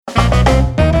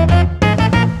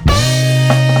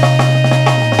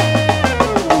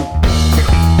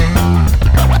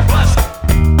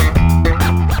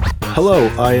Hello,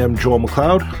 I am Joel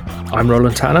McLeod. I'm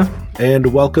Roland Tanner.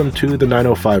 And welcome to the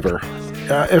 905er.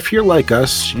 If you're like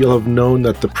us, you'll have known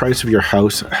that the price of your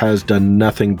house has done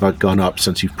nothing but gone up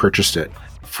since you've purchased it.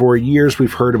 For years,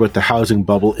 we've heard about the housing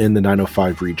bubble in the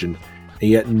 905 region, and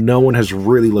yet no one has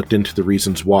really looked into the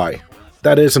reasons why.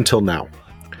 That is until now.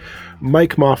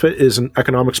 Mike Moffatt is an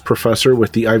economics professor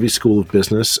with the Ivey School of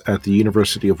Business at the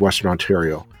University of Western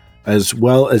Ontario, as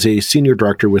well as a senior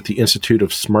director with the Institute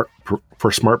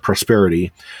for Smart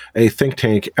Prosperity, a think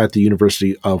tank at the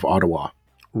University of Ottawa.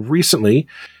 Recently,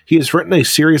 he has written a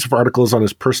series of articles on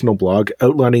his personal blog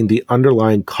outlining the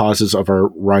underlying causes of our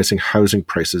rising housing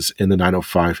prices in the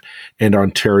 905 and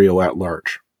Ontario at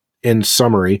large. In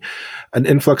summary, an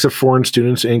influx of foreign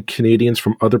students and Canadians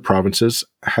from other provinces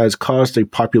has caused a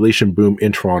population boom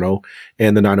in Toronto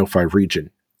and the 905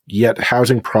 region. Yet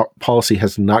housing policy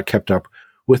has not kept up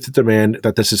with the demand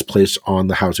that this has placed on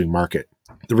the housing market.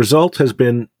 The result has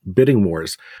been bidding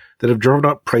wars that have driven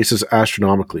up prices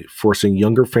astronomically, forcing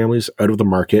younger families out of the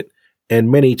market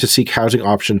and many to seek housing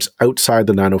options outside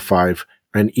the 905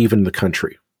 and even the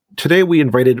country. Today, we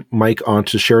invited Mike on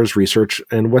to share his research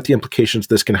and what the implications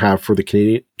this can have for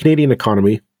the Canadian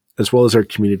economy, as well as our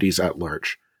communities at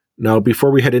large. Now,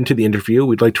 before we head into the interview,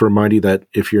 we'd like to remind you that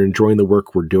if you're enjoying the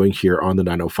work we're doing here on the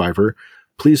 905er,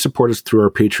 please support us through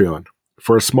our Patreon.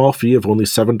 For a small fee of only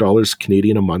 $7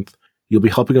 Canadian a month, you'll be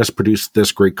helping us produce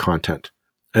this great content.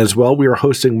 As well, we are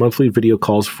hosting monthly video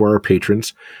calls for our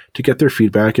patrons to get their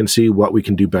feedback and see what we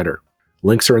can do better.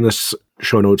 Links are in the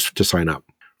show notes to sign up.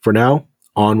 For now,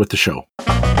 on with the show.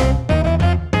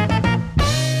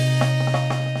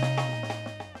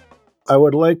 I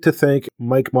would like to thank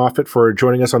Mike Moffatt for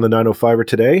joining us on the 905er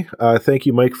today. Thank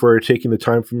you, Mike, for taking the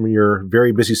time from your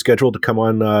very busy schedule to come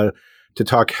on to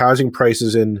talk housing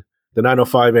prices in the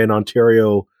 905 and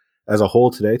Ontario as a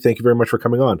whole today. Thank you very much for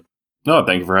coming on. No,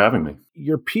 thank you for having me.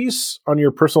 Your piece on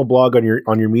your personal blog on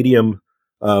your Medium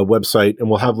website, and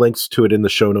we'll have links to it in the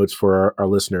show notes for our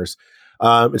listeners,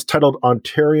 is titled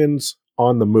Ontarians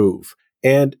on the Move.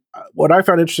 And what I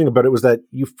found interesting about it was that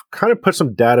you've kind of put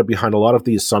some data behind a lot of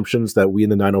the assumptions that we in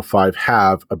the 905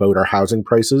 have about our housing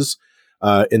prices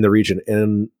in the region.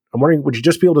 And I'm wondering, would you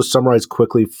just be able to summarize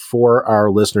quickly for our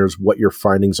listeners what your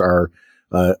findings are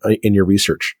in your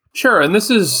research? Sure. And this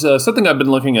is something I've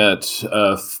been looking at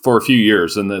for a few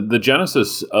years. And the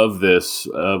genesis of this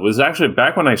was actually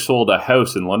back when I sold a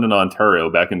house in London, Ontario,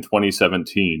 back in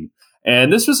 2017.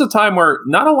 And this was a time where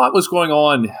not a lot was going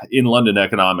on in London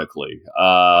economically.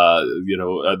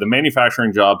 The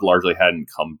manufacturing jobs largely hadn't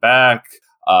come back.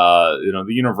 The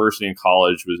university and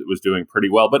college was doing pretty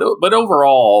well. But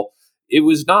overall, it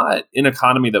was not an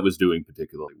economy that was doing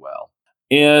particularly well.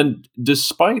 And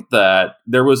despite that,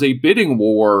 there was a bidding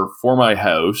war for my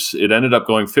house. It ended up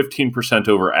going 15%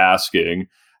 over asking.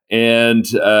 And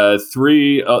all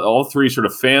three sort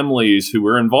of families who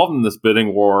were involved in this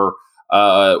bidding war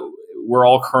were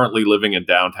all currently living in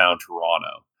downtown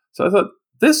Toronto. So I thought,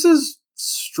 this is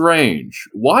strange.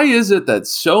 Why is it that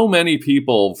so many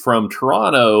people from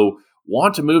Toronto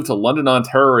want to move to London,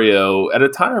 Ontario at a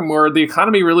time where the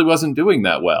economy really wasn't doing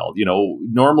that well?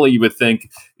 Normally you would think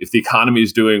if the economy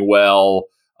is doing well,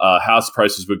 house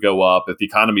prices would go up. If the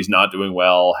economy is not doing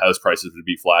well, house prices would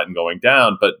be flat and going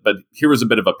down. But here was a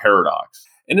bit of a paradox.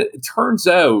 And it turns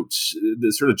out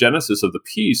the sort of genesis of the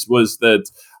piece was that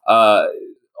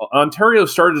Ontario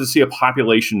started to see a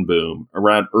population boom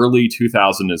around early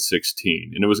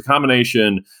 2016. And it was a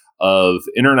combination of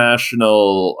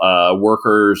international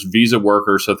workers, visa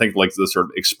workers. So think like the sort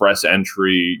of express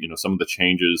entry, some of the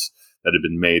changes that have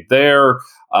been made there,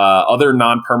 other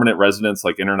non-permanent residents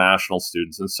like international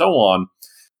students and so on,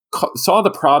 saw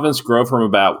the province grow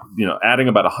from adding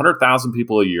about 100,000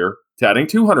 people a year to adding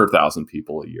 200,000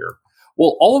 people a year.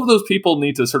 Well, all of those people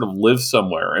need to sort of live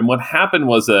somewhere. And what happened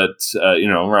was that,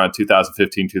 around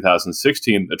 2015,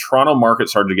 2016, the Toronto market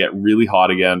started to get really hot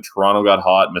again. Toronto got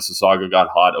hot, Mississauga got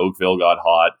hot, Oakville got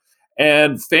hot.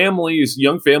 And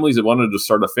young families that wanted to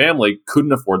start a family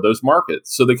couldn't afford those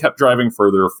markets. So they kept driving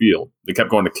further afield. They kept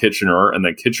going to Kitchener, and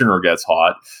then Kitchener gets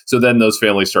hot. So then those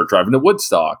families start driving to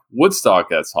Woodstock. Woodstock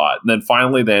gets hot. And then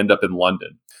finally they end up in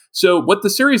London. So what the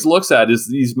series looks at is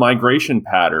these migration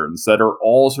patterns that are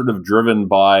all sort of driven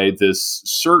by this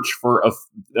search for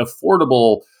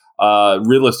affordable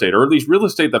real estate, or at least real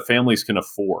estate that families can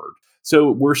afford.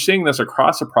 So we're seeing this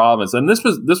across the province, and this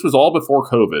was all before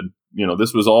COVID.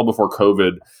 This was all before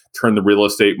COVID turned the real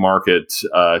estate market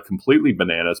completely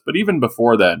bananas. But even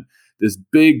before then, this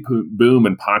big boom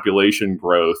in population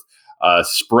growth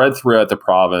spread throughout the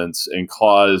province and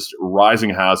caused rising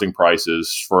housing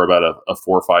prices for about a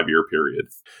 4 or 5 year period.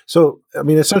 So, I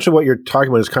mean, essentially what you're talking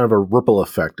about is kind of a ripple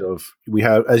effect of, we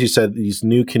have, as you said, these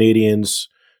new Canadians,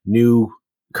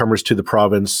 newcomers to the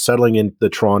province, settling in the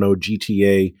Toronto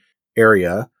GTA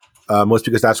area, most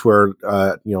because that's where,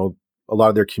 a lot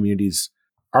of their communities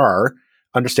are,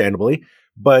 understandably.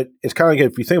 But it's kind of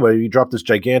like, if you think about it, you drop this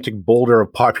gigantic boulder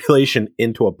of population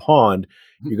into a pond,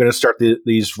 you're going to start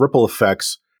these ripple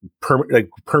effects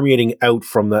permeating out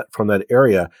from that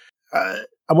area.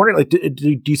 I'm wondering, like,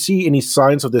 do you see any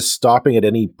signs of this stopping at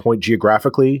any point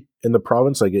geographically in the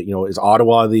province? Like, is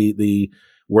Ottawa the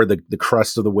where the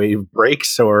crest of the wave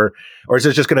breaks, or is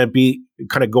it just going to be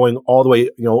kind of going all the way,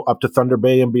 up to Thunder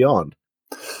Bay and beyond?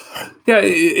 Yeah,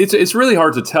 it's really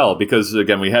hard to tell because,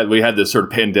 again, we had this sort of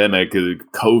pandemic,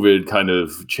 COVID kind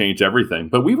of changed everything.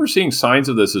 But we were seeing signs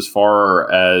of this as far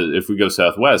as, if we go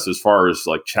southwest, as far as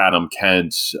like Chatham,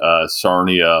 Kent,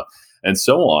 Sarnia, and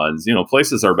so on.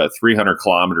 Places are about 300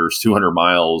 kilometers, 200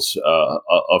 miles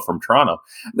from Toronto.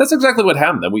 And that's exactly what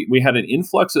happened. We had an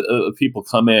influx of people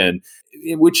come in,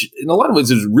 which in a lot of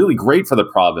ways is really great for the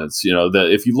province.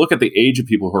 If you look at the age of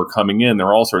people who are coming in,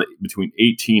 they're all sort of between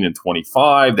 18 and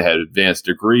 25. They had advanced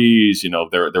degrees.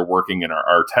 They're working in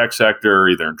our tech sector,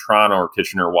 either in Toronto or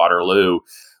Kitchener, Waterloo,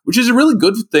 which is a really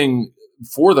good thing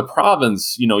for the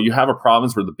province. You have a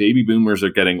province where the baby boomers are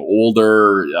getting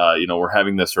older. We're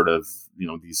having this sort of,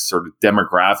 these sort of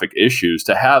demographic issues.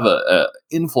 To have a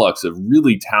influx of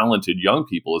really talented young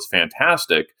people is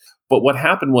fantastic. But what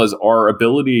happened was our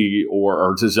ability or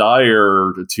our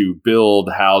desire to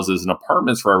build houses and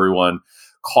apartments for everyone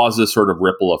caused this sort of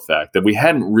ripple effect that we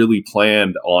hadn't really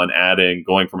planned on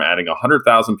going from adding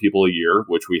 100,000 people a year,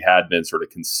 which we had been sort of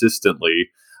consistently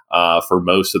for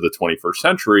most of the 21st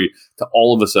century, to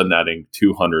all of a sudden adding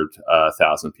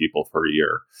 200,000 people per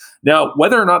year. Now,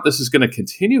 whether or not this is going to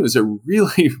continue is a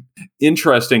really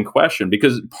interesting question,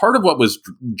 because part of what was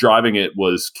driving it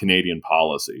was Canadian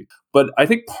policy. But I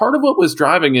think part of what was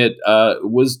driving it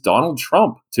was Donald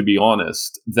Trump, to be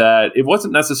honest, that it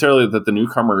wasn't necessarily that the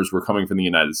newcomers were coming from the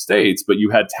United States, but you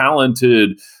had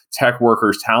talented tech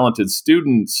workers, talented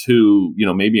students who,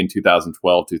 maybe in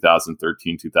 2012,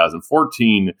 2013,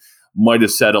 2014 might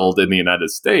have settled in the United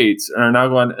States and are now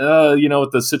going,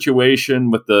 with the situation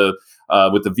with the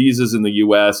visas in the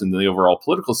U.S. and the overall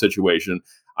political situation,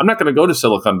 I'm not going to go to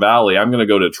Silicon Valley. I'm going to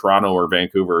go to Toronto or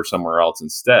Vancouver or somewhere else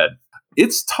instead.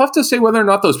 It's tough to say whether or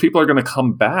not those people are going to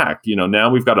come back. Now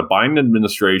we've got a Biden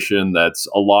administration that's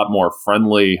a lot more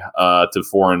friendly to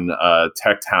foreign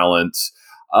tech talent.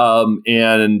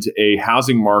 And a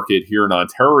housing market here in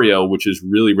Ontario, which is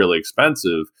really, really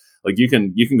expensive. Like you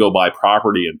can go buy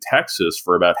property in Texas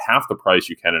for about half the price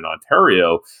you can in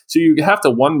Ontario. So you have to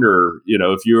wonder,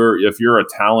 if you're a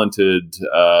talented,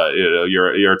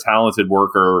 you're a talented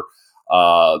worker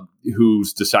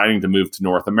who's deciding to move to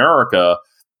North America.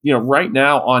 Right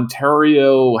now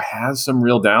Ontario has some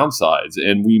real downsides,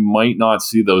 and we might not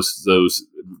see those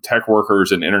tech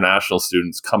workers and international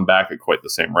students come back at quite the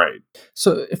same rate.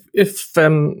 So if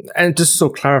and just to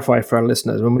sort of clarify for our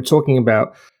listeners, when we're talking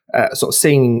about sort of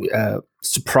seeing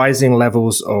surprising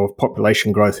levels of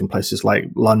population growth in places like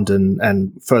London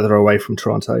and further away from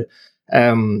Toronto,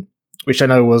 which I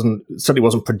know certainly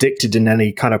wasn't predicted in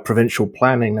any kind of provincial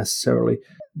planning necessarily,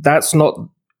 that's not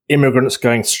immigrants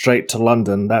going straight to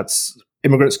London. That's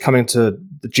immigrants coming to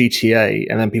the GTA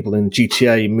and then people in the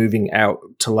GTA moving out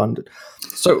to London.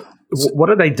 So what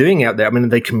are they doing out there? I mean, are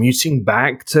they commuting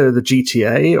back to the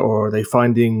GTA, or are they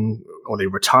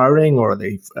retiring, or are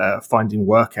they finding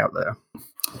work out there?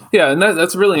 Yeah, and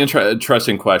that's a really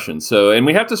interesting question. So, and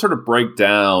we have to sort of break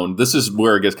down, this is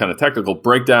where it gets kind of technical,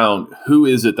 break down who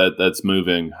is it that's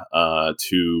moving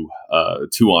to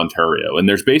Ontario. And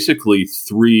there's basically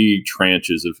three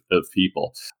tranches of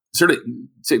people. Sort of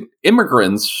say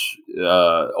immigrants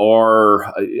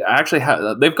are actually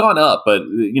they've gone up, but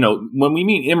when we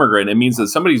mean immigrant, it means that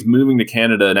somebody's moving to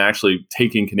Canada and actually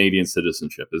taking Canadian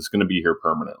citizenship, is going to be here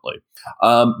permanently.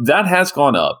 That has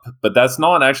gone up, but that's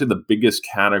not actually the biggest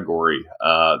category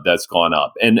that's gone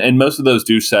up, and most of those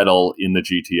do settle in the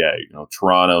GTA,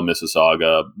 Toronto,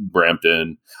 Mississauga,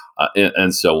 Brampton,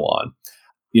 and so on.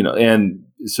 And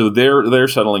so they're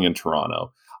settling in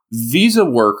Toronto. Visa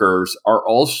workers are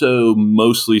also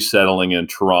mostly settling in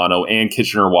Toronto and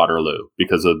Kitchener-Waterloo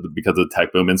because of the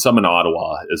tech boom, and some in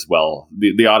Ottawa as well.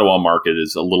 The Ottawa market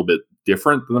is a little bit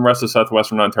different than the rest of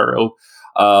southwestern Ontario,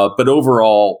 but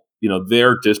overall,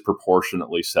 they're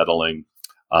disproportionately settling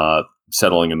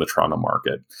settling in the Toronto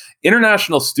market.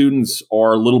 International students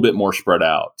are a little bit more spread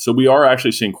out. So we are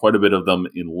actually seeing quite a bit of them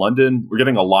in London. We're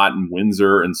getting a lot in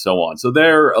Windsor and so on. So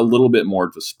they're a little bit more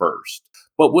dispersed.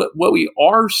 But what we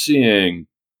are seeing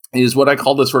is what I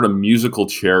call the sort of musical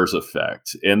chairs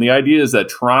effect. And the idea is that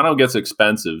Toronto gets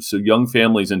expensive. So young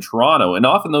families in Toronto, and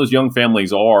often those young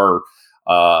families are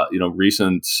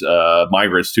recent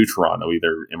migrants to Toronto,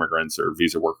 either immigrants or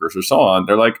visa workers or so on.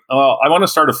 They're like, oh, I want to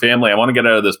start a family. I want to get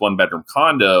out of this 1-bedroom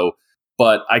condo,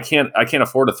 but I can't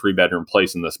afford a 3-bedroom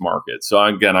place in this market. So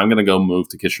I'm going to go move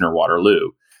to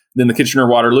Kitchener-Waterloo. Then the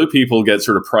Kitchener-Waterloo people get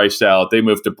sort of priced out. They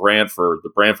move to Brantford. The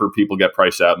Brantford people get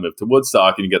priced out and move to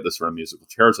Woodstock, and you get this sort of musical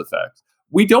chairs effect.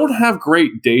 We don't have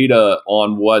great data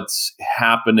on what's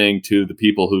happening to the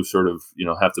people who sort of,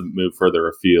 have to move further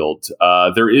afield.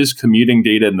 There is commuting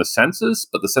data in the census,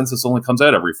 but the census only comes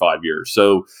out every 5 years.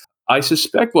 So I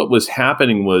suspect what was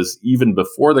happening was even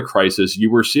before the crisis, you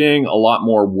were seeing a lot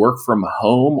more work from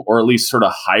home, or at least sort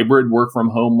of hybrid work from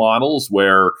home models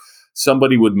where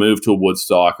somebody would move to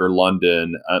Woodstock or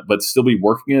London, but still be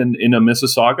working in a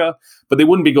Mississauga, but they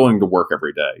wouldn't be going to work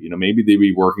every day. Maybe they'd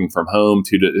be working from home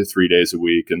 2 to 3 days a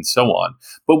week and so on.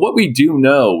 But what we do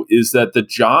know is that the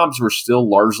jobs were still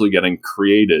largely getting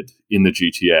created in the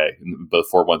GTA, in both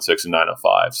 416 and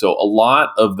 905. So a lot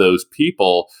of those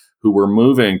people who were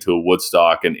moving to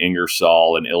Woodstock and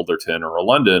Ingersoll and Ilderton or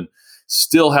London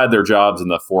still had their jobs in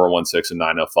the 416 and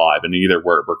 905, and either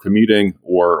were commuting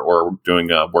or doing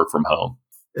work from home.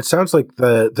 It sounds like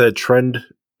the trend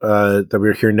that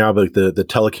we're hearing now, like the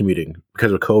telecommuting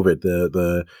because of COVID,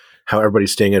 the how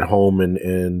everybody's staying at home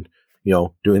and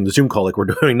doing the Zoom call like we're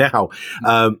doing now.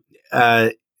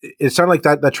 It sounded like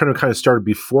that trend kind of started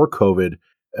before COVID,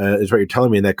 is what you're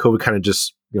telling me, and that COVID kind of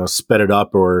just sped it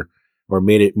up or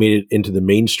made it into the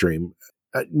mainstream.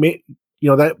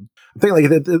 That I'm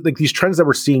thinking like these trends that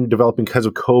we're seeing developing because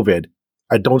of COVID,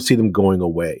 I don't see them going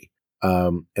away.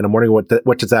 And I'm wondering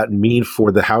what does that mean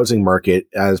for the housing market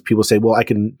as people say, well, I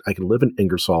can live in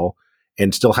Ingersoll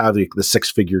and still have the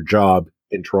 6-figure job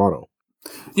in Toronto.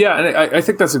 Yeah, and I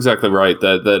think that's exactly right.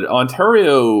 That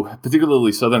Ontario,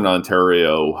 particularly Southern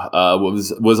Ontario,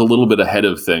 was a little bit ahead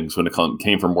of things when it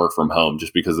came from work from home,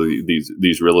 just because of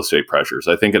these real estate pressures.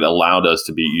 I think it allowed us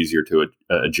to be easier to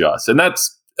adjust, and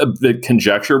that's a bit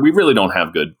conjecture. We really don't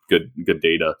have good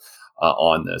data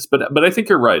on this, but I think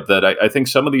you're right that I think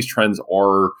some of these trends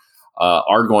are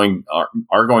going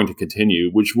to continue,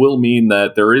 which will mean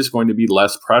that there is going to be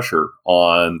less pressure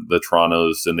on the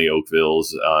Torontos and the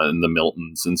Oakvilles and the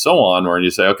Miltons and so on, where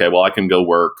you say, okay, well, I can go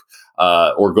work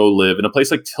or go live in a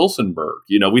place like Tillsonburg.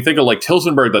 We think of like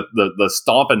Tillsonburg, the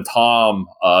Stomp and Tom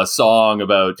song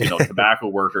about tobacco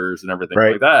workers and everything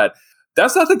right. like that.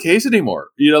 That's not the case anymore.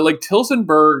 Like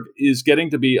Tillsonburg is getting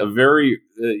to be a very,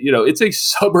 it's a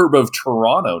suburb of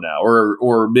Toronto now,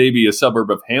 or maybe a suburb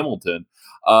of Hamilton.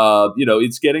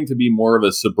 It's getting to be more of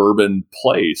a suburban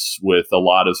place with a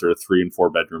lot of sort of 3 and 4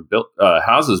 bedroom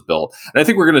houses built. And I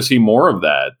think we're going to see more of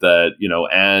that,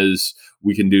 as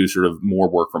we can do sort of more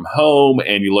work from home,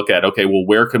 and you look at, okay, well,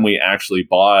 where can we actually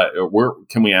buy, or where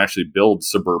can we actually build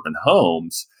suburban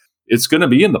homes? It's going to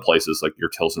be in the places like your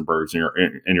Tillsonburgs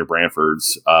and your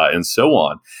Brantfords and so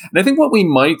on. And I think what we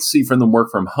might see from the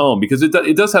work from home, because it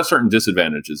does have certain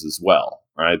disadvantages as well,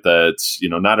 right? That's,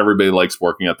 not everybody likes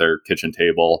working at their kitchen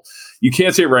table. You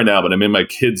can't see it right now, but I'm in my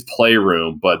kid's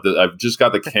playroom, but I've just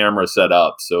got the camera set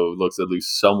up, so it looks at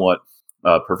least somewhat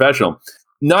professional.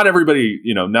 Not everybody,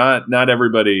 not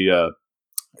everybody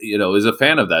is a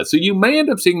fan of that. So you may end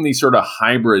up seeing these sort of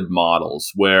hybrid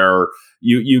models where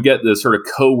you get the sort of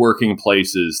co-working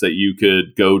places that you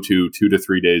could go to 2 to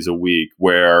 3 days a week,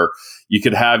 where you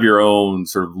could have your own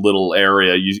sort of little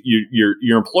area.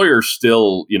 Your employer's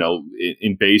still,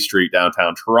 in Bay Street,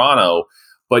 downtown Toronto,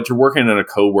 but you're working in a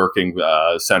co-working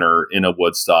center in a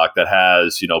Woodstock that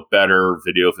has, better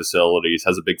video facilities,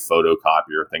 has a big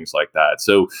photocopier, things like that.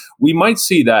 So we might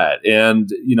see that. And,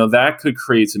 that could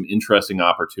create some interesting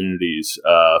opportunities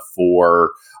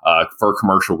for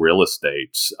commercial real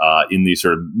estate in these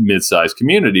sort of mid-sized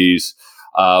communities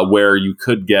where you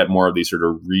could get more of these sort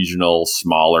of regional,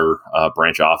 smaller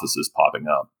branch offices popping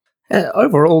up.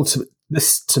 Overall,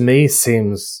 this to me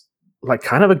seems like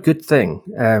kind of a good thing.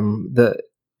 That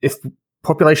if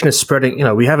population is spreading,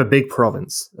 we have a big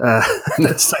province,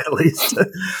 to say the least.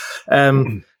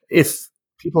 If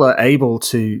people are able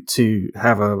to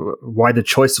have a wider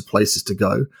choice of places to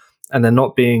go, and they're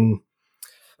not being,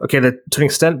 they're to an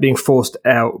extent being forced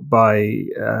out by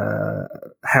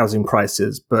housing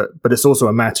prices, but it's also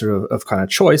a matter of kind of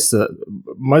choice that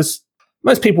most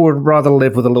most people would rather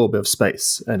live with a little bit of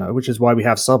space, which is why we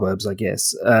have suburbs, I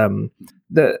guess.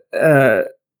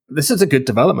 This is a good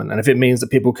development, and if it means that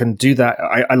people can do that,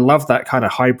 I love that kind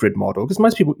of hybrid model, because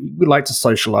most people, we like to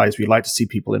socialize, we like to see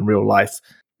people in real life,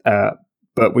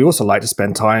 but we also like to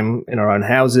spend time in our own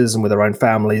houses and with our own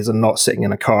families, and not sitting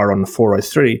in a car on the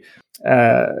 403.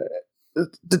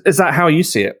 Is that how you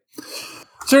see it?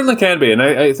 Certainly can be, and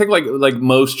I think like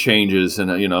most changes,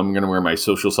 and I'm going to wear my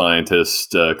social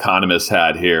scientist economist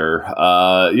hat here.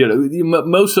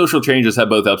 Most social changes have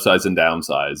both upsides and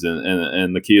downsides,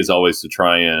 and the key is always to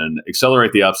try and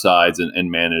accelerate the upsides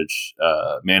and manage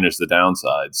the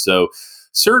downsides. So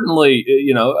certainly,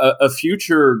 a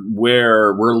future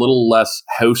where we're a little less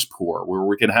house poor, where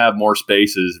we can have more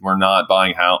spaces, we're not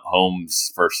buying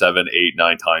homes for 7, 8,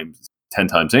 9 times, 10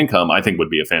 times income, I think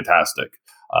would be a fantastic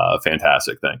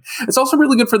thing. It's also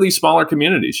really good for these smaller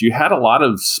communities. You had a lot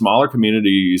of smaller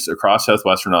communities across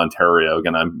southwestern Ontario.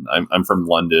 Again, I'm from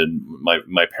London.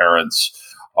 My parents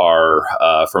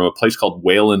are from a place called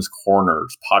Wayland's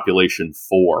Corners, population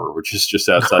 4, which is just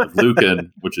outside of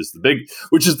Lucan, which is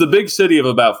the big city of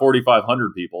about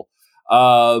 4,500 people.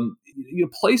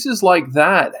 Places like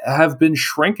that have been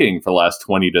shrinking for the last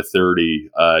 20 to 30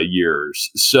 years.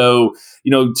 So,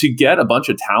 to get a bunch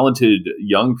of talented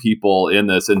young people in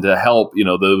this, and to help,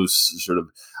 those sort of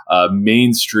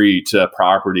Main Street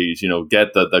properties,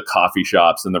 get the coffee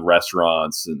shops and the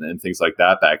restaurants and things like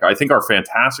that back, I think are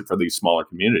fantastic for these smaller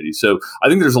communities. So I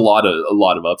think there's a lot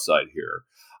of upside here.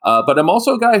 But I'm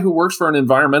also a guy who works for an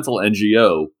environmental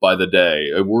NGO by the day.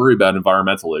 I worry about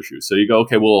environmental issues. So you go,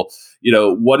 okay, well,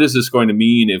 what is this going to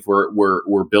mean if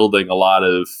we're building a lot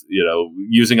of,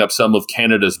 using up some of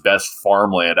Canada's best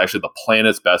farmland, actually the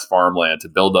planet's best farmland, to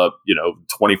build up,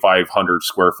 2,500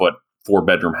 square foot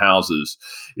 4-bedroom houses.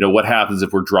 What happens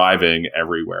if we're driving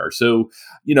everywhere? So,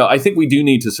 I think we do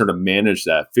need to sort of manage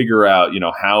that, figure out,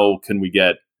 how can we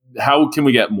get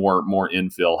more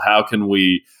infill? How can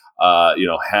we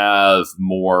have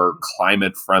more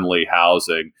climate-friendly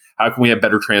housing? How can we have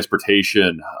better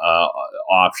transportation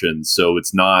options so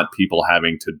it's not people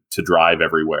having to drive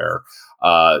everywhere?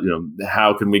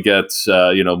 How can we get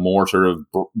more sort of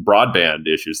broadband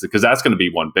issues? Because that's going to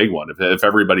be one big one. If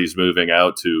everybody's moving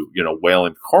out to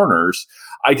Wayland Corners,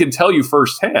 I can tell you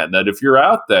firsthand that if you're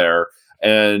out there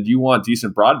and you want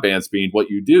decent broadband speed, what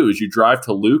you do is you drive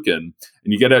to Lucan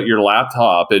and you get out your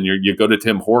laptop and you go to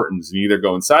Tim Hortons, and you either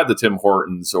go inside the Tim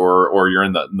Hortons or you're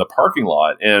in the parking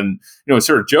lot. And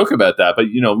sort of joke about that, but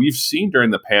we've seen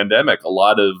during the pandemic a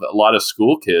lot of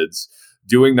school kids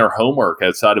doing their homework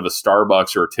outside of a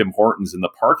Starbucks or a Tim Hortons in the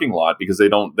parking lot because they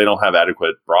don't have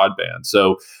adequate broadband.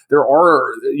 So there are,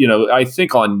 I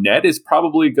think on net is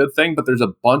probably a good thing, but there's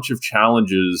a bunch of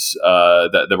challenges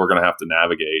that we're going to have to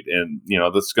navigate, and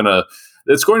it's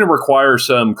going to require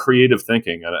some creative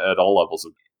thinking at all levels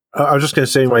of. I was just going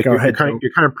to say, Mike, you're kind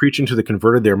of preaching to the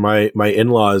converted there. My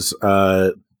in-laws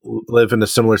live in a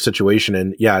similar situation,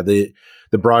 and yeah, the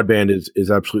broadband is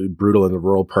absolutely brutal in the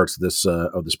rural parts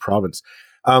of this province.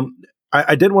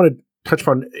 I did want to touch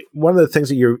upon one of the things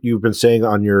that you've been saying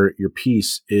on your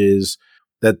piece is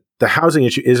that the housing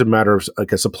issue is a matter of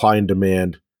like a supply and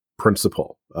demand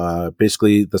principle.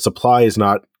 Basically, the supply is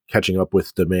not catching up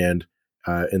with demand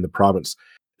in the province.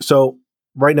 So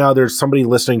right now, there's somebody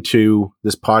listening to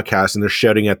this podcast and they're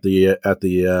shouting at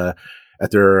their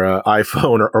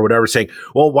iPhone or whatever, saying,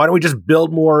 "Well, why don't we just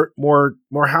build more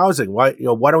housing? Why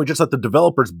don't we just let the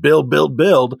developers build?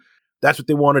 That's what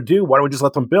they want to do. Why don't we just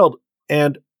let them build?"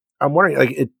 And I'm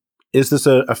wondering, is this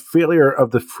a failure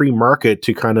of the free market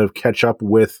to kind of catch up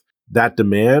with that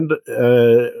demand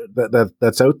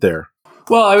that's out there?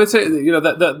 Well, I would say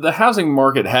that the housing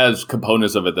market has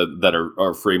components of it that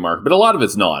are free market, but a lot of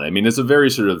it's not. I mean, it's a very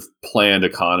sort of planned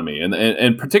economy,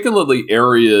 and particularly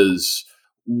areas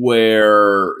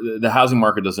where the housing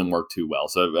market doesn't work too well.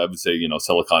 So I would say,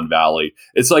 Silicon Valley.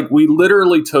 It's like we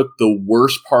literally took the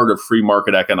worst part of free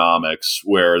market economics,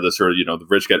 where the sort of, the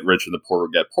rich get rich and the poor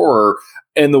get poorer,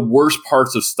 and the worst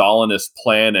parts of Stalinist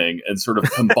planning, and sort of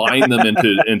combine them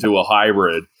into a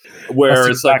hybrid, where that's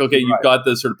it's exactly like, okay, right. You've got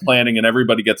this sort of planning and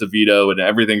everybody gets a veto and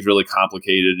everything's really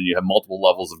complicated and you have multiple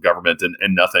levels of government and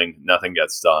nothing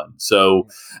gets done. So,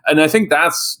 and I think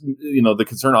that's, the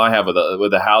concern I have with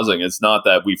the housing. It's not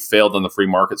that we failed on the free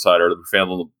market side or that we failed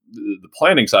on the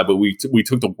planning side, but we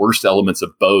took the worst elements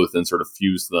of both and sort of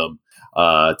fused them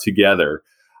together.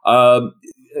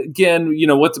 Again,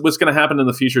 what's going to happen in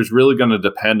the future is really going to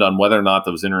depend on whether or not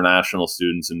those international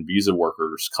students and visa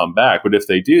workers come back. But if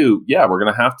they do, yeah, we're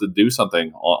going to have to do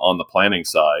something on the planning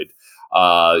side.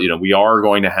 we are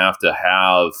going to have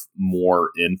more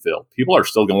infill. People are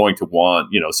still going to want,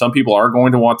 some people are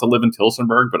going to want to live in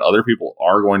Tillsonburg, but other people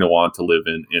are going to want to live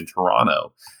in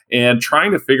Toronto. And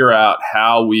trying to figure out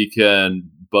how we can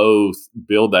both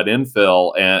build that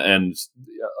infill and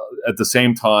at the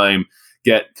same time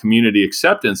get community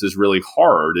acceptance is really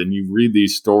hard. And you read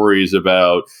these stories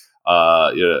about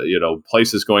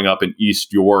places going up in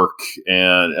East York,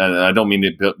 and I don't mean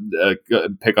to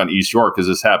pick on East York because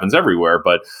this happens everywhere,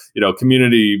 but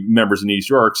community members in East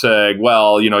York saying,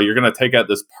 well, you're going to take out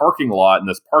this parking lot, and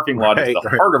this parking lot is the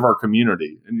heart of our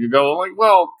community, and you go like,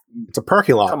 well, it's a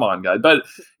parking lot. Come on, guys. But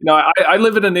I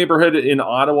live in a neighborhood in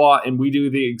Ottawa, and we do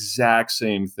the exact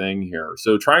same thing here.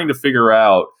 So trying to figure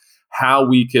out how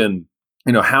we can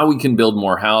build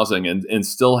more housing and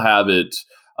still have it.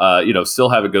 Still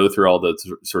have it go through all the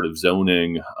sort of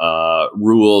zoning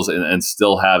rules and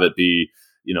still have it be,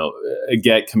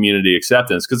 get community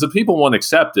acceptance. Because if people won't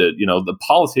accept it, the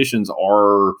politicians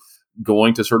are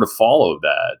going to sort of follow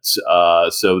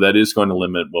that. So that is going to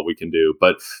limit what we can do.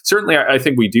 But certainly, I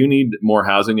think we do need more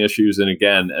housing issues. And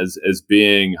again, as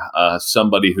being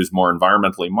somebody who's more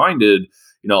environmentally minded,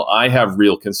 I have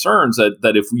real concerns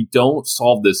that if we don't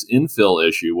solve this infill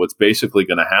issue, what's basically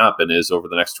going to happen is over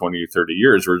the next 20 or 30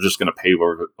 years, we're just going to pave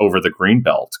over the green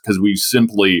belt because we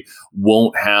simply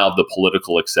won't have the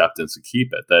political acceptance to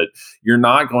keep it. That you're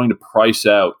not going to price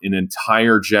out an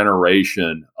entire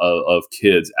generation of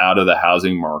kids out of the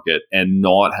housing market and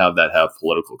not have that have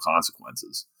political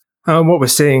consequences. What we're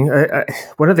seeing,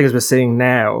 one of the things we're seeing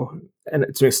now, and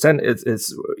to an extent, it's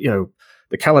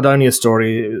the Caledonia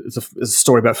story is a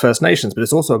story about First Nations, but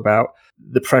it's also about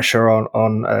the pressure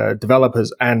on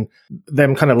developers and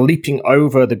them kind of leaping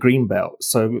over the greenbelt.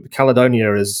 So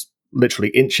Caledonia is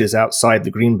literally inches outside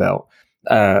the greenbelt.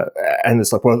 And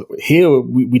it's like, well, here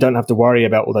we don't have to worry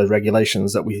about all those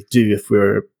regulations that we do if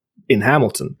we're in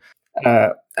Hamilton.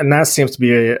 And that seems to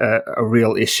be a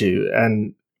real issue.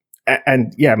 And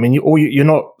yeah, I mean, you're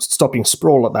not stopping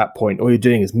sprawl at that point. All you're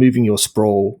doing is moving your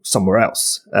sprawl somewhere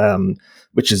else,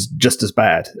 which is just as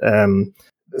bad.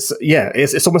 So yeah,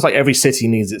 it's almost like every city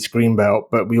needs its greenbelt,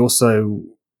 but we also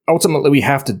ultimately we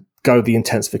have to go the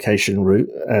intensification route.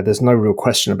 There's no real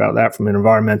question about that from an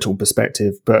environmental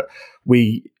perspective. But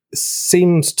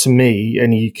seems to me,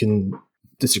 and you can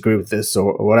disagree with this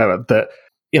or whatever, that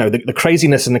the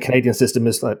craziness in the Canadian system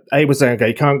is like we're saying,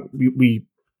 okay, we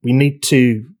need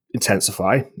to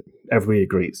intensify. Everybody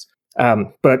agrees.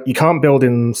 But you can't build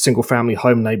in single-family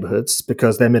home neighborhoods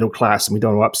because they're middle class and we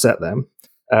don't want to upset them.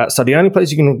 So the only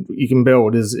place you can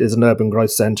build is an urban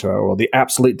growth center or the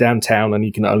absolute downtown, and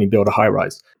you can only build a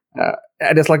high-rise.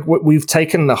 And it's like we've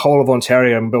taken the whole of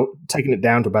Ontario and taken it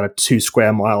down to about a 2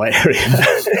 square mile area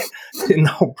in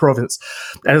the whole province.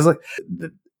 And it's like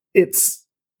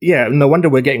no wonder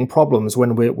we're getting problems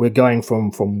when we're going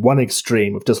from one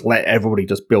extreme of just let everybody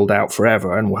just build out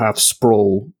forever, and we'll have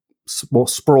sprawl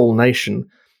nation,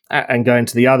 and going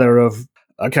to the other of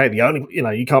okay, the only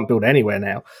you can't build anywhere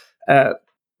now.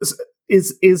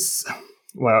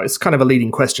 Well, it's kind of a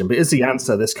leading question, but is the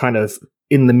answer this kind of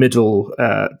in the middle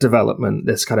development,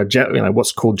 this kind of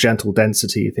what's called gentle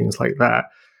density, things like that?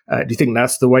 Do you think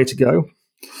that's the way to go?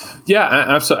 Yeah,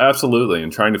 absolutely.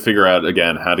 And trying to figure out,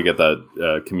 again, how to get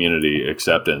that community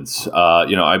acceptance.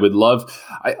 I would love,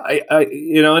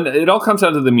 and it all comes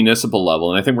down to the municipal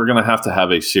level. And I think we're going to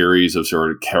have a series of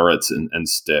sort of carrots and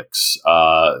sticks.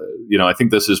 I think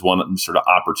this is one sort of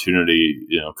opportunity,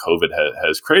 COVID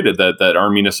has created that our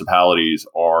municipalities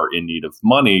are in need of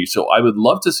money. So I would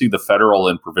love to see the federal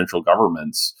and provincial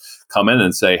governments come in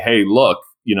and say, hey, look,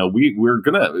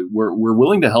 we're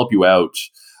willing to help you out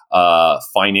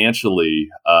financially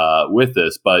with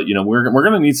this, but we're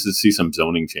going to need to see some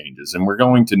zoning changes, and we're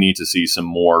going to need to see some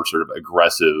more sort of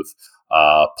aggressive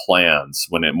plans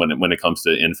when it comes to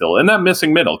infill and that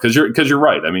missing middle. Because you're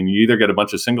right. I mean, you either get a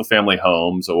bunch of single family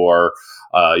homes or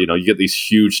you get these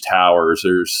huge towers.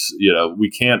 There's we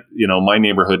can't my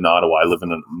neighborhood in Ottawa. I live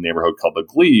in a neighborhood called the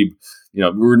Glebe.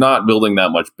 We're not building that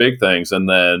much big things. And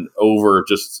then over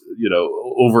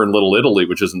in Little Italy,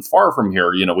 which isn't far from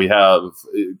here, we have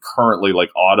currently like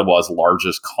Ottawa's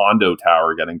largest condo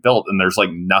tower getting built, and there's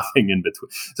like nothing in between.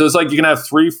 So it's like you can have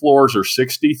 3 floors or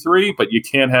 63, but you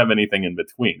can't have anything in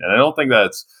between. And I don't think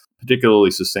that's particularly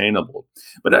sustainable.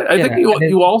 But I think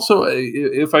you also,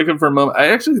 if I could for a moment, I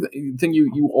actually think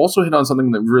you also hit on something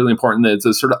that's really important. That it's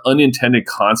a sort of unintended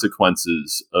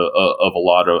consequences of a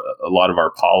lot of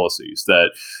our policies. That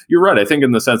you're right. I think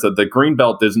in the sense that the green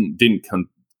belt didn't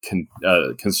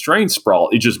constrain sprawl,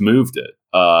 it just moved it.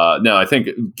 Now, I think,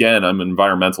 again, I'm an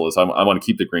environmentalist. I want to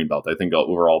keep the green belt. I think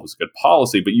overall it was a good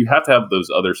policy, but you have to have those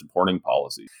other supporting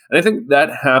policies. And I think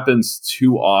that happens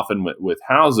too often with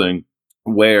housing,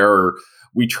 where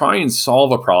we try and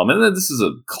solve a problem. And this is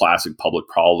a classic public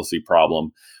policy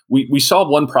problem. We solve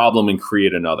one problem and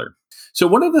create another. So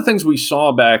one of the things we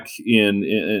saw back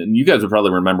and you guys would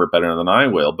probably remember it better than I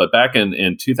will, but back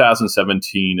in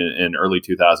 2017 and early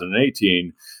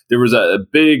 2018, there was a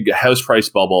big house price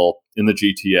bubble in the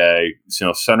GTA,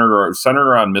 centered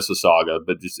around Mississauga,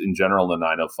 but just in general in the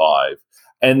 905.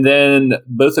 And then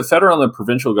both the federal and the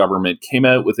provincial government came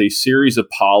out with a series of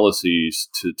policies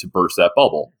to burst that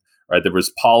bubble. Right, there was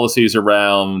policies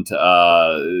around,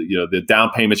 the down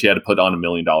payments you had to put on $1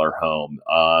 million home.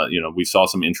 We saw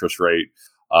some interest rate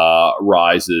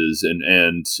rises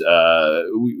and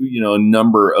a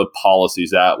number of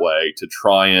policies that way to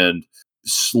try and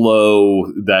slow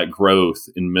that growth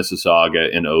in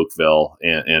Mississauga and Oakville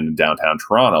and downtown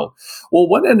Toronto. Well,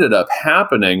 what ended up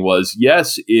happening was,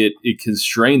 yes, it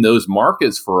constrained those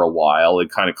markets for a while.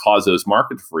 It kind of caused those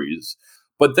market freeze.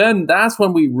 But then that's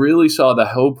when we really saw the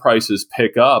home prices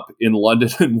pick up in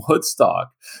London and Woodstock,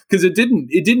 because it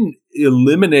didn't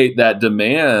eliminate that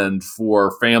demand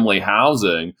for family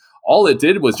housing. All it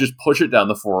did was just push it down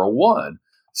the 401.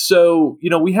 So,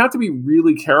 we have to be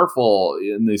really careful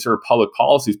in these sort of public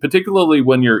policies, particularly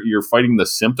when you're fighting the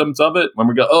symptoms of it. When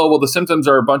we go, oh, well, the symptoms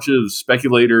are a bunch of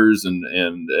speculators and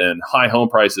high home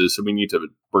prices, so we need to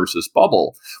burst this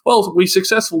bubble. Well, we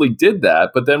successfully did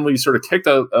that, but then we sort of kicked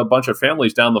a bunch of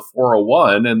families down the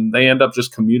 401, and they end up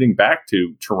just commuting back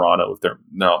to Toronto if they're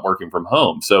not working from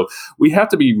home. So we have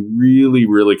to be really,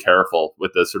 really careful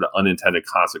with the sort of unintended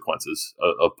consequences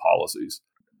of policies.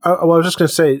 I was just going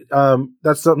to say,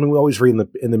 that's something we always read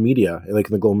in the media, like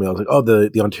in the Globe Mail. Like, oh,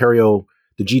 the Ontario,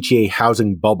 the GTA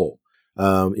housing bubble.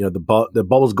 The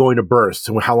bubble's going to burst.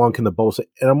 And how long can the bubble stay?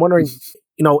 And I'm wondering,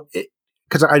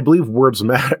 because I believe words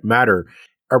matter.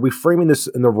 Are we framing this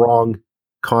in the wrong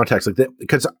context? Like that,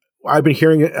 because I've been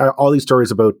hearing all these stories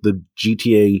about the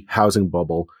GTA housing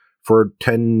bubble for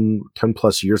 10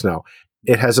 plus years now.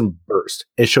 It hasn't burst.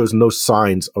 It shows no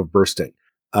signs of bursting.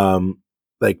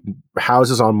 Like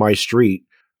houses on my street,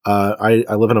 I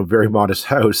live in a very modest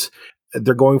house.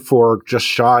 They're going for just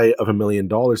shy of $1 million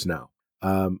now.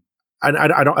 I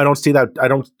don't see that. I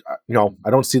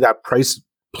don't see that price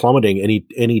plummeting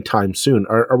anytime soon.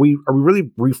 Are we really?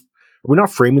 Are we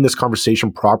not framing this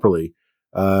conversation properly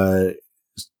to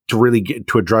really get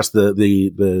to address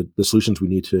the solutions we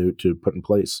need to put in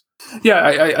place?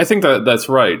 Yeah, I think that's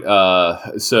right.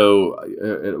 So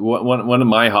one of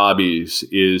my hobbies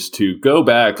is to go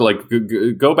back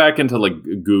into like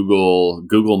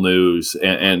Google News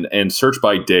and search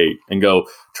by date and go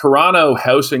Toronto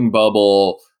housing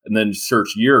bubble and then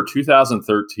search year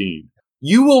 2013.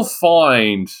 You will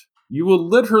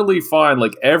literally find,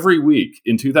 like, every week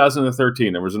in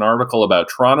 2013, there was an article about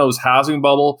Toronto's housing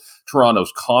bubble,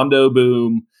 Toronto's condo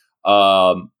boom,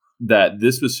 that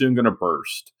this was soon going to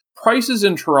burst. Prices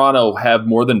in Toronto have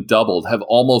more than doubled, have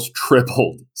almost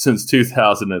tripled since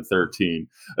 2013.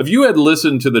 If you had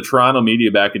listened to the Toronto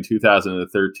media back in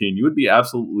 2013, you would be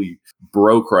absolutely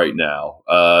broke right now.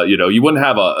 You wouldn't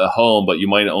have a home, but you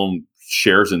might own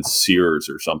shares in Sears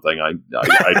or something. I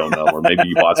don't know, or maybe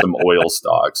you bought some oil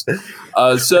stocks.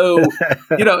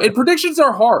 Predictions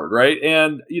are hard, right?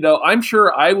 And, I'm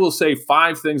sure I will say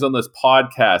 5 things on this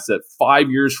podcast that 5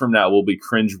 years from now will be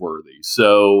cringeworthy.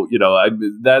 So, I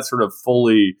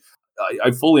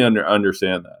fully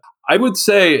understand that. I would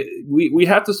say we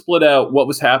have to split out what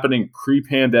was happening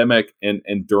pre-pandemic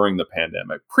and during the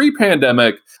pandemic.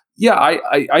 Pre-pandemic, yeah,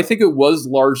 I think it was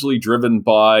largely driven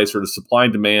by sort of supply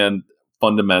and demand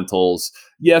fundamentals.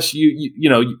 Yes,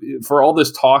 for all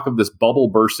this talk of this bubble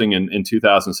bursting in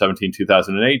 2017,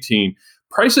 2018,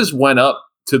 prices went up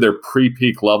to their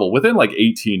pre-peak level within like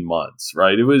 18 months,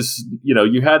 right? It was,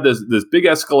 you had this big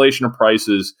escalation of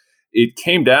prices. It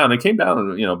came down,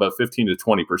 about 15 to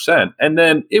 20%. And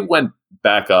then it went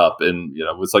back up and,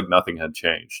 it was like nothing had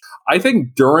changed. I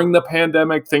think during the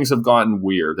pandemic, things have gotten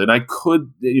weird. And I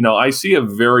see a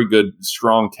very good,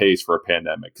 strong case for a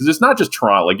pandemic, because it's not just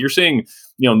Toronto. Like you're seeing,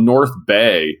 North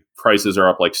Bay prices are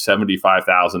up like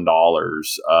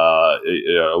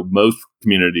 $75,000. Most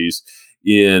communities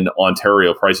in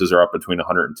Ontario, prices are up between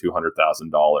 $100,000 and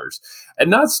 $200,000.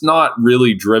 And that's not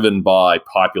really driven by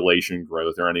population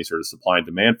growth or any sort of supply and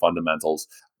demand fundamentals.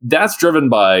 That's driven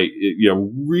by,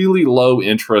 really low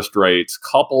interest rates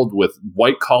coupled with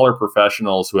white collar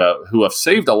professionals who have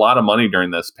saved a lot of money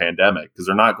during this pandemic because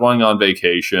they're not going on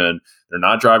vacation. They're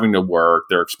not driving to work.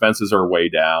 Their expenses are way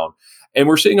down. And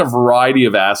we're seeing a variety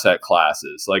of asset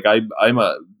classes. Like I'm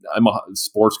a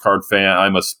sports card fan.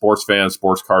 I'm a sports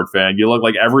card fan. You look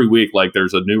like every week, like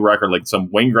there's a new record, like some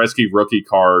Wayne Gretzky rookie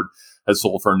card has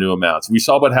sold for new amounts. We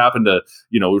saw what happened to,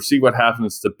 we see what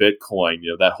happens to Bitcoin,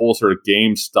 that whole sort of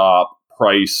GameStop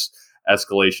price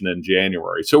escalation in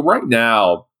January. So right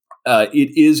now,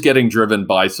 it is getting driven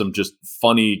by some just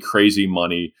funny, crazy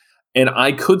money. And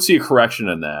I could see a correction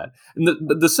in that. And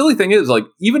the silly thing is, like,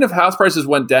 even if house prices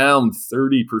went down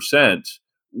 30%,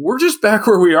 we're just back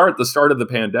where we are at the start of the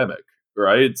pandemic,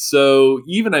 right? So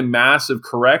even a massive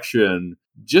correction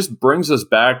just brings us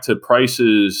back to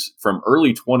prices from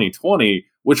early 2020,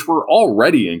 which were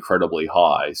already incredibly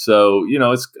high. So,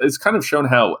 it's kind of shown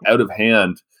how out of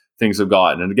hand things have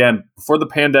gotten. And again, before the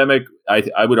pandemic,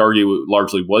 I would argue it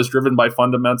largely was driven by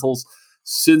fundamentals.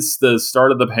 Since the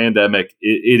start of the pandemic,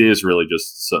 it is really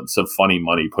just some funny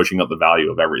money pushing up the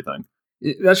value of everything.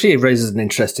 It actually raises an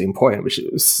interesting point, which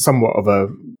is somewhat of a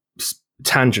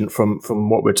tangent from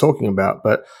what we're talking about.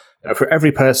 But for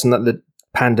every person that the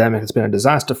pandemic has been a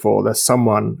disaster for, there's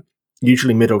someone,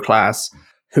 usually middle class,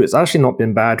 who it's actually not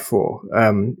been bad for.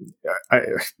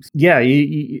 There's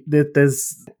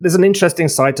an interesting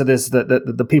side to this that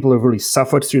the people who have really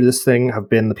suffered through this thing have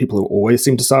been the people who always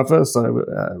seem to suffer. So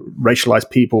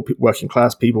racialized people, working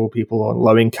class people on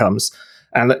low incomes.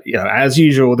 And, as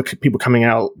usual, the people coming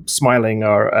out smiling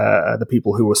are the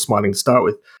people who were smiling to start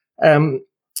with. How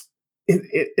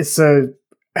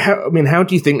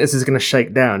do you think this is going to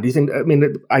shake down? Do you think,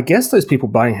 I guess those people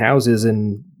buying houses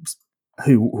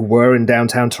who were in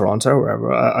downtown Toronto or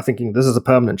wherever are thinking this is a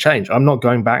permanent change. I'm not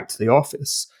going back to the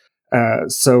office.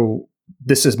 So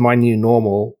this is my new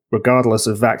normal, regardless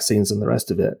of vaccines and the rest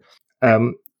of it.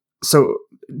 So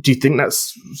do you think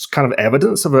that's kind of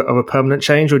evidence of a permanent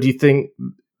change, or do you think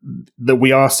that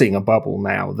we are seeing a bubble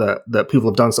now, that people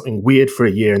have done something weird for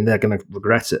a year and they're going to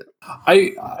regret it?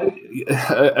 I'm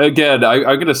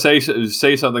going to say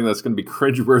something that's going to be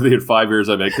cringeworthy in 5 years.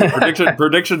 I make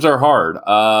predictions are hard.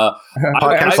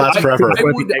 Podcast lasts forever.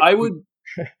 I would.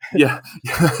 Yeah,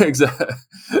 exactly.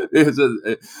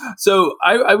 So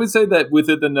I would say that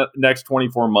within the next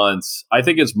 24 months, I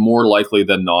think it's more likely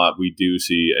than not we do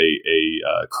see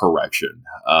a correction.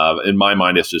 In my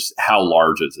mind, it's just how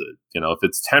large is it? If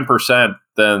it's 10%,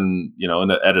 then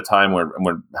at a time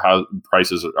when house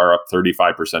prices are up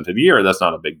 35% a year, that's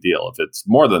not a big deal. If it's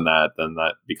more than that, then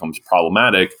that becomes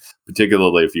problematic,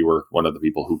 particularly if you were one of the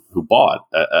people who bought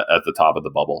at the top of the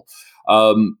bubble.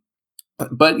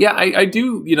 But yeah, I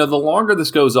do, the longer this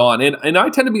goes on, and I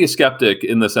tend to be a skeptic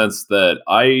in the sense that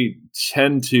I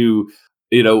tend to,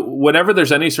 whenever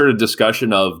there's any sort of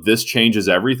discussion of this changes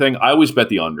everything, I always bet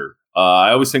the under.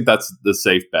 I always think that's the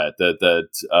safe bet, that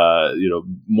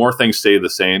more things stay the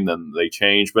same than they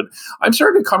change. But I'm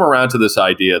starting to come around to this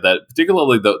idea that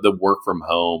particularly the work from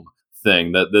home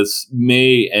thing, that this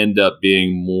may end up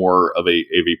being more of a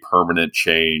permanent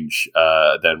change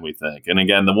than we think. And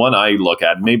again, the one I look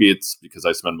at, maybe it's because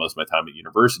I spend most of my time at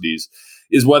universities,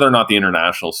 is whether or not the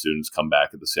international students come back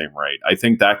at the same rate. I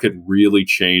think that could really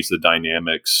change the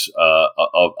dynamics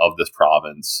of this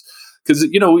province. Because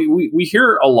we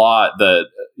hear a lot that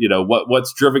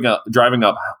what's driving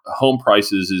up home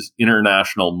prices is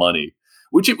international money,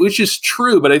 which is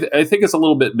true, but I think it's a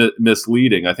little bit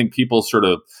misleading. I think people sort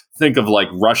of think of like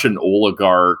Russian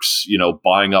oligarchs,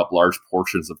 buying up large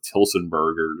portions of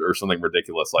Tilsonburg or something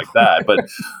ridiculous like that. But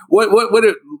what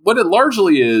it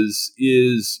largely is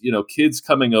kids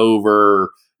coming over,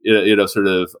 sort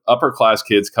of upper class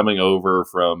kids coming over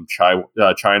from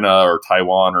China or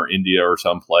Taiwan or India or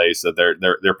someplace that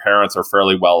their parents are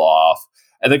fairly well off.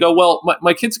 And they go, well,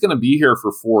 my kid's going to be here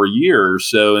for 4 years.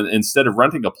 So instead of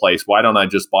renting a place, why don't I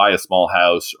just buy a small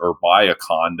house or buy a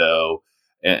condo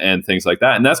and things like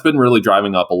that? And that's been really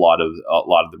driving up a lot of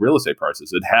the real estate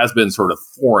prices. It has been sort of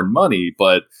foreign money,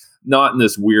 but not in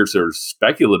this weird sort of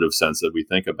speculative sense that we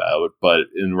think about, but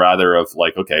in rather of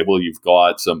like, okay, well, you've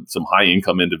got some high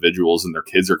income individuals and their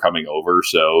kids are coming over,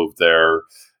 so they're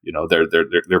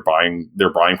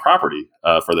buying property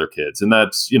for their kids, and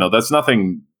that's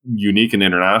nothing unique and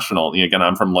international. Again,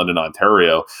 I'm from London,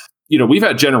 Ontario. We've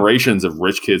had generations of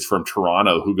rich kids from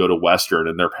Toronto who go to Western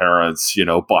and their parents,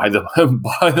 buy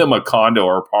them a condo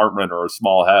or apartment or a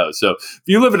small house. So if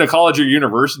you live in a college or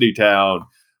university town,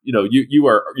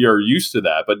 you're used to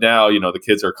that. But now, the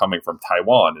kids are coming from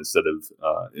Taiwan instead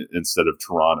of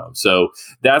Toronto. So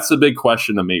that's the big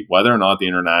question to me, whether or not the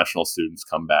international students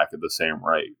come back at the same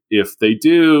rate. If they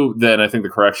do, then I think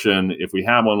the correction, if we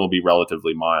have one, will be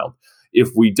relatively mild. If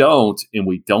we don't, and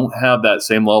we don't have that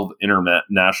same level of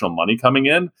international money coming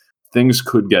in, things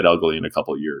could get ugly in a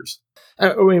couple of years.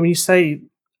 When you say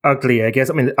ugly, I guess.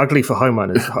 I mean, ugly for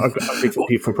homeowners,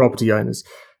 ugly for property owners.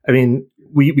 I mean,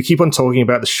 we keep on talking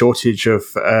about the shortage of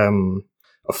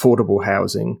affordable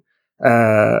housing,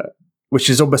 which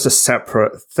is almost a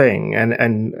separate thing. And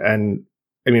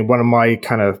I mean, one of my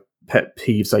kind of pet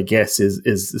peeves, I guess, is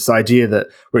this idea that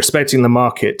we're expecting the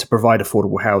market to provide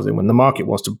affordable housing when the market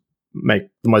wants to make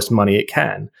the most money it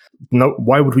can. No,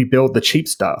 why would we build the cheap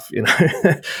stuff? You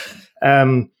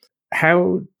know,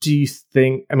 how do you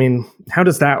think? I mean, how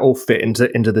does that all fit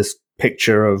into this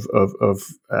picture of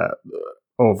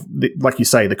like you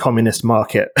say, the communist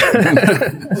market?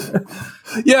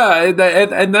 Yeah,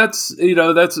 and that's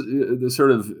that's the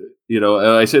sort of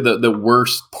I say the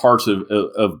worst parts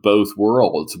of both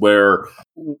worlds, where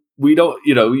we don't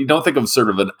you don't think of sort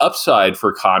of an upside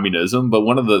for communism, but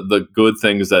one of the good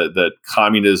things that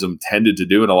communism tended to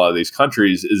do in a lot of these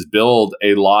countries is build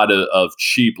a lot of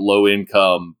cheap, low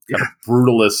income, kind of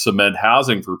brutalist cement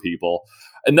housing for people.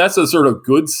 And that's a sort of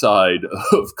good side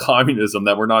of communism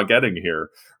that we're not getting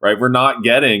here, right? We're not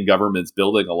getting governments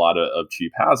building a lot of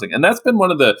cheap housing. And that's been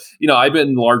one of the, I've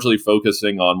been largely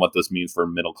focusing on what this means for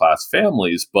middle-class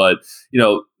families. But,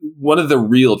 one of the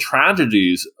real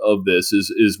tragedies of this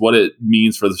is what it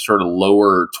means for the sort of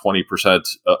lower 20%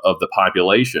 of the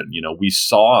population. We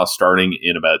saw starting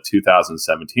in about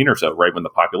 2017 or so, right when the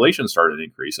population started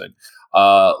increasing,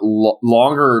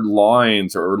 longer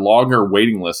lines or longer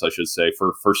waiting lists, I should say,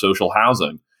 for social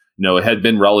housing. It had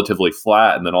been relatively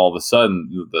flat, and then all of a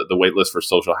sudden, the wait list for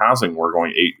social housing were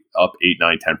going up 8,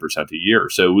 9, 10% a year.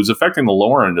 So it was affecting the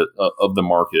lower end of the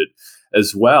market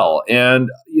as well. And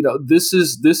this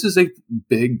is a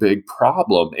big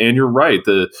problem. And you're right,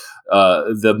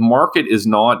 the market is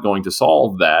not going to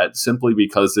solve that, simply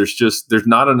because there's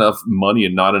not enough money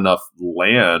and not enough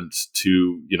land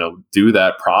to do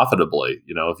that profitably.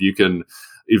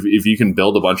 If you can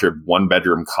build a bunch of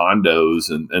 1-bedroom condos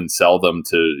and sell them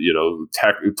to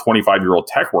 25-year-old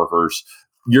tech workers,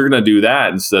 you're going to do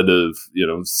that instead of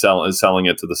selling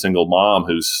it to the single mom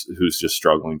who's just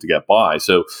struggling to get by.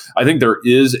 So I think there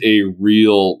is a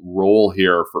real role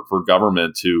here for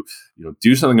government to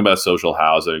do something about social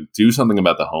housing, do something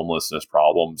about the homelessness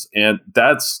problems, and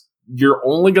you're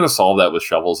only going to solve that with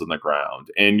shovels in the ground,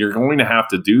 and you're going to have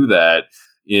to do that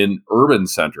in urban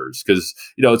centers, because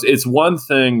it's one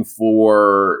thing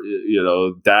for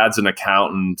dad's an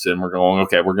accountant and we're going,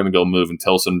 okay, we're going to go move in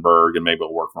Tilsonburg and maybe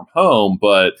we'll work from home.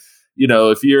 But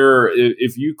if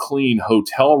you clean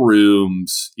hotel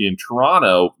rooms in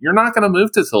Toronto, you're not going to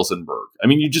move to Tilsonburg. I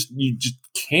mean, you just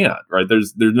can't, right?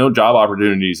 There's no job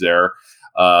opportunities there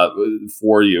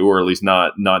for you, or at least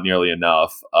not nearly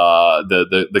enough.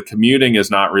 The commuting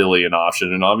is not really an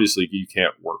option, and obviously you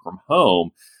can't work from home.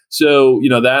 So,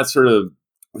 that's sort of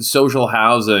social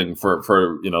housing for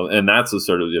and that's a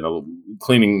sort of,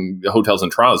 cleaning hotels in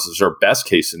Toronto is sort of best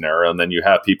case scenario. And then you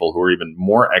have people who are even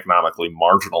more economically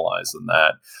marginalized than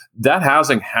that. That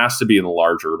housing has to be in the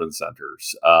large urban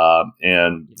centers.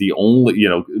 And the only,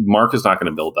 Mark is not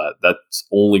going to build that. That's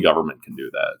only government can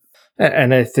do that.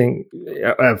 And I think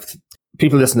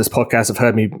people listening to this podcast have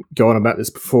heard me go on about this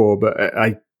before, but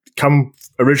I come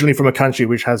originally from a country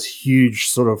which has huge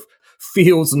sort of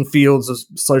fields and fields of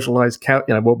socialized,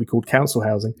 what we call council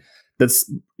housing. That's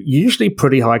usually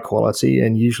pretty high quality,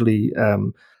 and usually,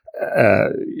 they're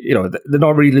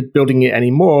not really building it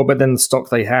anymore. But then the stock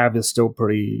they have is still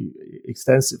pretty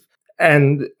extensive.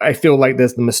 And I feel like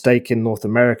there's the mistake in North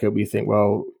America. We think,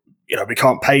 well, we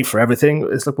can't pay for everything.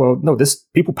 It's like, well, no,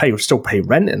 people still pay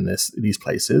rent in these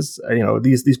places.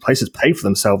 These places pay for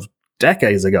themselves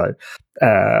decades ago.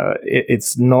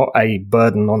 It's not a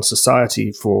burden on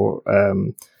society for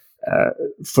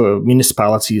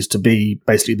municipalities to be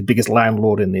basically the biggest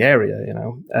landlord in the area.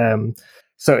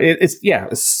 So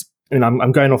it's.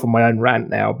 I'm going off on my own rant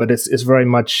now, but it's very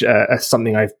much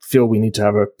something I feel we need to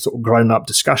have a sort of grown-up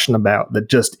discussion about that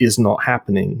just is not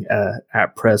happening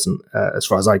at present, as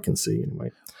far as I can see,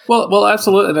 anyway. Well,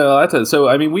 absolutely. No, so,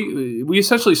 I mean, we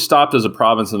essentially stopped as a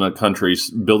province in a country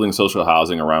building social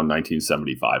housing around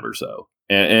 1975 or so.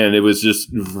 And it was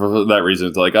just for that reason.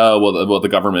 It's like, well, the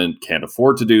government can't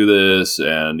afford to do this,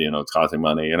 and, it's costing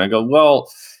money. And I go, well,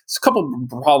 it's a couple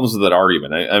problems with that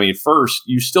argument. I mean, first,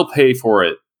 you still pay for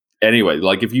it anyway.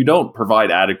 Like, if you don't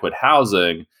provide adequate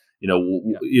housing,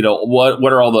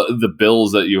 what are all the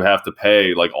bills that you have to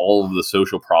pay, like all of the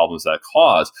social problems that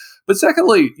cause. But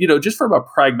secondly, just from a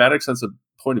pragmatic sense of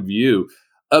point of view,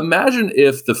 imagine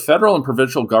if the federal and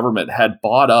provincial government had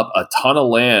bought up a ton of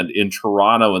land in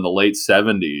Toronto in the late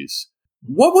 70s.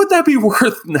 What would that be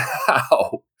worth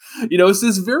now? It's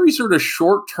this very sort of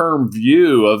short-term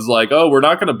view of like, oh, we're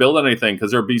not going to build anything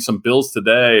because there'll be some bills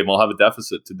today and we'll have a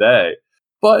deficit today.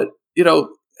 But,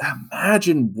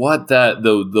 imagine what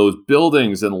those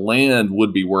buildings and land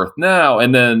would be worth now.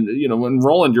 And then, when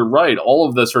Roland, you're right, all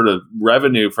of the sort of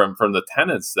revenue from the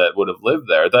tenants that would have lived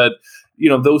there, that,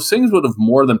 those things would have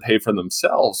more than paid for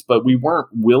themselves, but we weren't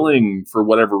willing for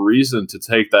whatever reason to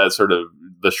take that sort of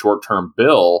the short-term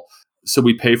bill. So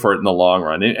we pay for it in the long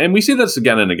run. And we see this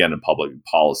again and again in public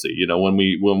policy. When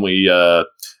we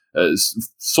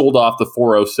sold off the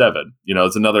 407,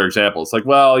 it's another example. It's like,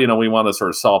 well, we want to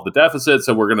sort of solve the deficit,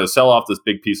 so we're going to sell off this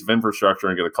big piece of infrastructure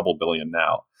and get a couple billion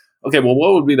now. Okay, well,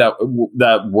 what would be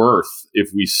that worth if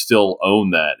we still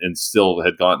own that and still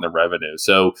had gotten the revenue?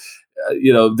 So,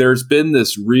 there's been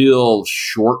this real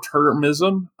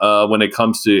short-termism when it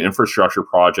comes to infrastructure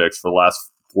projects for the last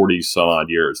 40 some odd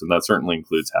years, and that certainly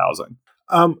includes housing.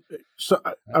 So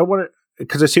I want to,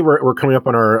 because I see we're coming up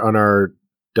on our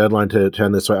deadline to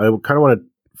end this, so I kind of want to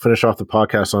finish off the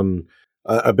podcast on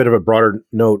a bit of a broader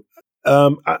note. I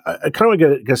kind of want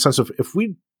to get a sense of, if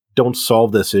we don't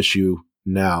solve this issue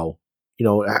now,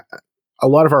 a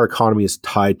lot of our economy is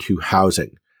tied to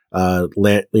housing,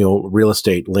 land, real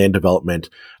estate, land development.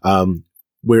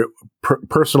 Where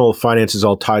personal finance is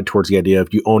all tied towards the idea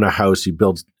of, you own a house, you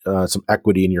build some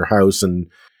equity in your house, and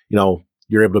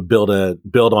you're able to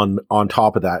build on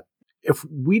top of that. If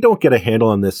we don't get a handle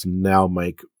on this now,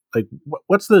 Mike, like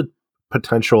what's the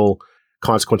potential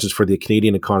consequences for the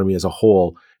Canadian economy as a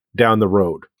whole down the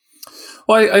road?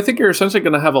 Well, I think you're essentially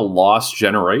going to have a lost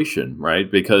generation, right?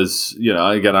 Because,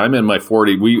 again, I'm in my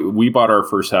 40s. We bought our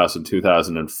first house in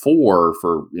 2004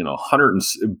 for,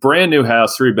 brand new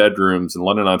house, 3 bedrooms in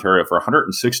London, Ontario for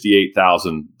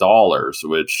 $168,000,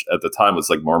 which at the time was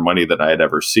like more money than I had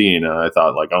ever seen. And I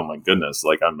thought, like, oh my goodness,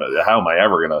 like how am I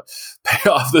ever going to pay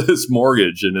off this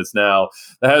mortgage? And it's now,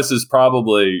 the house is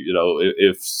probably,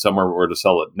 if someone were to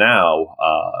sell it now,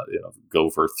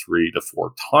 go for 3 to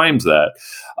 4 times that.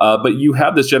 But you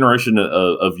have this generation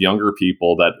of younger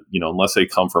people that, unless they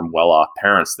come from well-off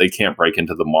parents, they can't break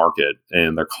into the market,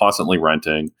 and they're constantly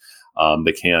renting.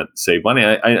 They can't save money.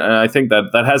 I think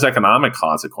that has economic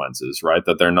consequences, right?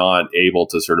 That they're not able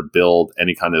to sort of build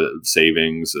any kind of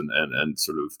savings and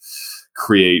sort of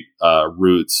create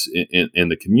roots in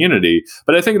the community.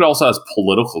 But I think it also has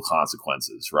political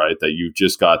consequences, right? That you've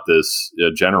just got this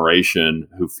generation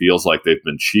who feels like they've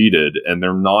been cheated, and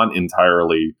they're not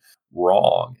entirely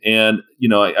wrong. And,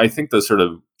 I think the sort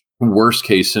of worst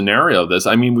case scenario of this,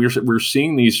 I mean, we're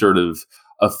seeing these sort of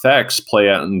effects play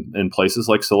out in places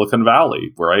like Silicon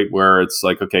Valley, right? Where it's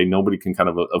like, okay, nobody can kind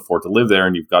of afford to live there,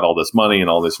 and you've got all this money and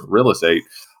all this real estate.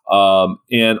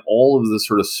 And all of the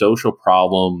sort of social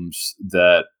problems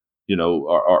that,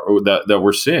 that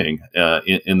we're seeing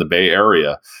in the Bay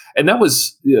Area. And that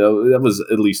was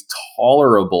at least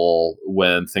tolerable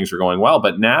when things were going well.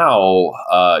 But now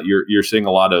you're seeing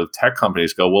a lot of tech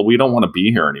companies go, well, we don't want to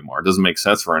be here anymore. It doesn't make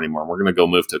sense for anymore. We're going to go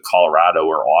move to Colorado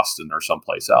or Austin or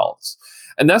someplace else.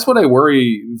 And that's what I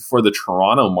worry for the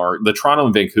Toronto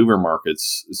and Vancouver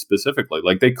markets specifically.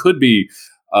 Like they could be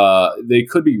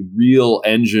real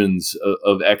engines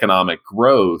of economic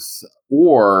growth,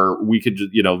 or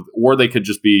they could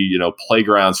just be,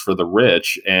 playgrounds for the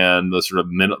rich, and the sort of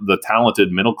the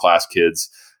talented middle class kids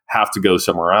have to go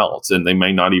somewhere else, and they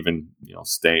may not even,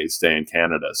 stay in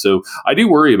Canada. So I do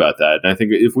worry about that. And I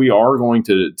think if we are going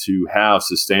to have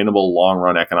sustainable long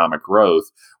run economic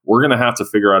growth, we're going to have to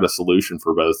figure out a solution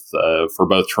for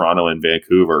both Toronto and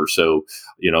Vancouver. So,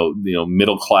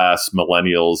 middle class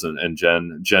millennials and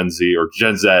Gen Z, or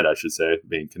Gen Z, I should say,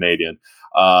 being Canadian,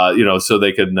 so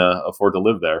they can afford to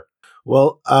live there.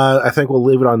 Well, I think we'll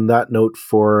leave it on that note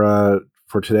for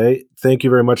today. Thank you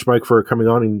very much, Mike, for coming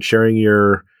on and sharing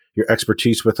your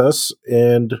expertise with us.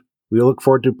 And we look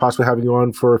forward to possibly having you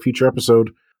on for a future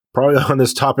episode, probably on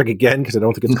this topic again, because I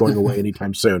don't think it's going away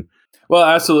anytime soon. Well,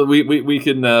 absolutely. We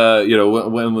can,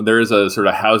 when there is a sort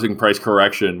of housing price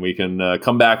correction, we can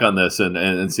come back on this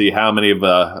and see how many of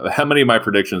my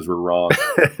predictions were wrong.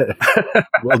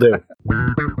 Will do.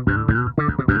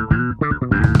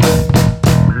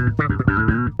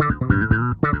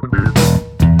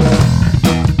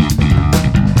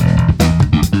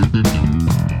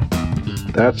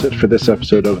 That's it for this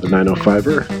episode of the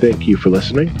 905er. Thank you for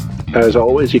listening. As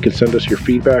always, you can send us your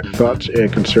feedback, thoughts,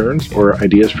 and concerns, or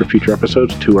ideas for future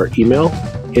episodes to our email,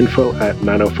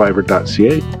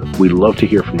 info@905er.ca. We'd love to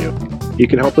hear from you. You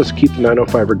can help us keep the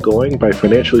 905er going by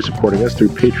financially supporting us through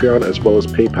Patreon as well as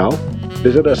PayPal.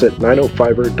 Visit us at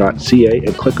 905er.ca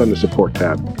and click on the support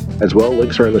tab. As well,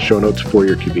 links are in the show notes for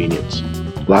your convenience.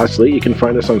 Lastly, you can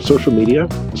find us on social media.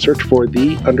 Search for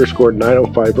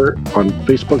 _905er on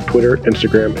Facebook, Twitter,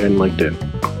 Instagram, and LinkedIn.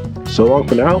 So long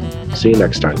for now. See you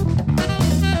next time.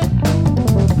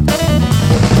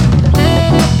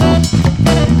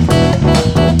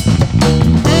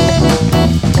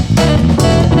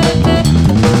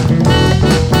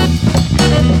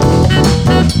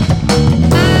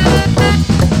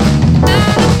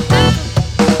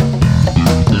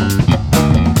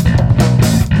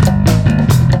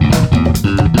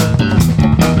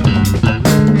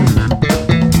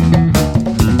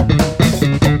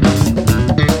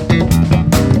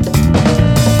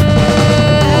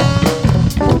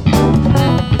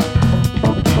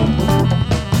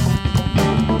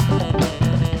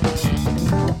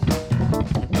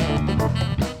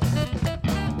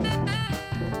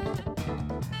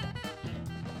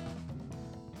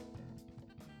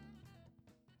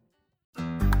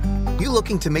 You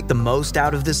looking to make the most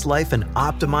out of this life and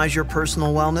optimize your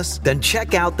personal wellness? Then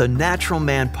check out the Natural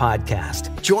Man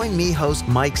Podcast. Join me, host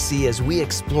Mike C., as we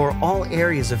explore all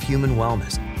areas of human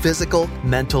wellness, physical,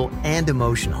 mental, and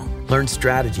emotional. Learn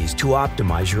strategies to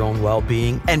optimize your own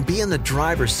well-being and be in the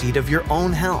driver's seat of your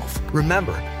own health.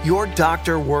 Remember, your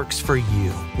doctor works for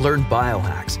you. Learn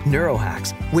biohacks,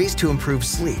 neurohacks, ways to improve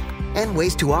sleep, and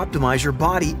ways to optimize your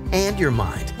body and your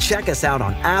mind. Check us out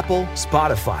on Apple,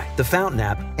 Spotify, the Fountain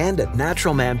app, and at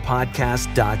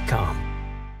naturalmanpodcast.com.